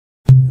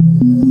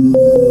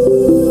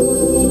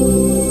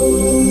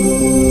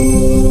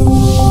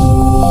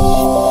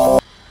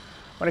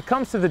When it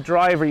comes to the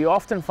driver, you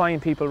often find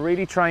people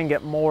really try and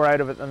get more out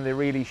of it than they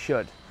really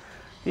should.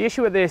 The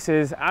issue with this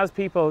is, as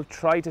people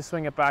try to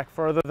swing it back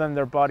further than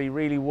their body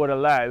really would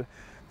allow,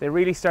 they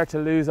really start to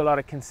lose a lot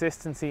of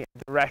consistency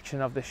and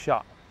direction of the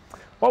shot.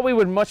 What we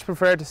would much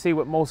prefer to see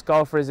with most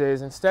golfers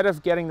is, instead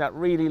of getting that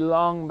really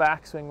long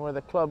backswing where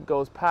the club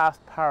goes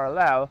past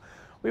parallel,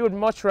 we would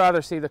much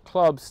rather see the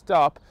club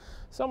stop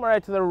somewhere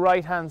out to the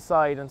right hand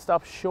side and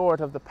stop short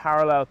of the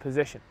parallel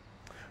position.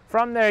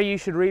 From there, you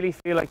should really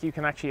feel like you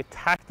can actually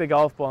attack the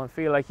golf ball and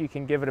feel like you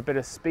can give it a bit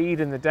of speed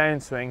in the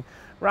downswing,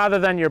 rather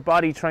than your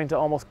body trying to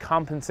almost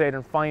compensate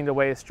and find a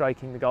way of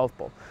striking the golf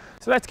ball.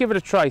 So let's give it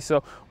a try.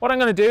 So what I'm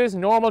going to do is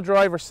normal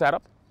driver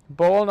setup,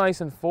 ball nice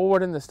and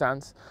forward in the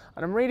stance,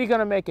 and I'm really going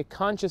to make a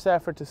conscious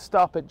effort to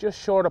stop it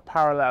just short of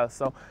parallel.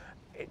 So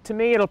to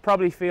me, it'll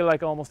probably feel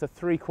like almost a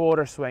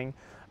 3/4 swing,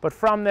 but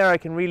from there I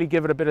can really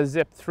give it a bit of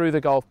zip through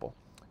the golf ball.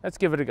 Let's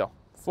give it a go.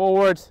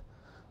 Forward,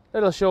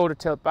 little shoulder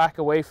tilt back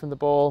away from the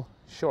ball,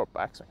 short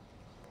backswing.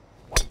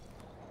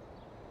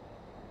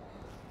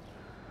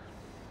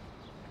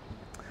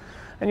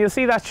 And you'll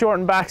see that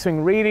shortened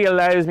backswing really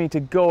allows me to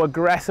go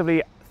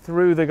aggressively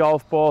through the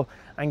golf ball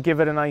and give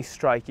it a nice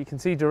strike. You can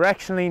see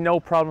directionally no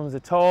problems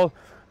at all,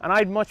 and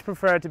I'd much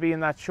prefer to be in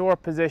that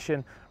short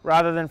position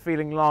rather than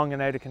feeling long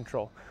and out of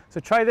control. So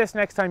try this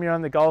next time you're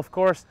on the golf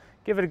course,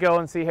 give it a go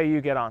and see how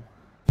you get on.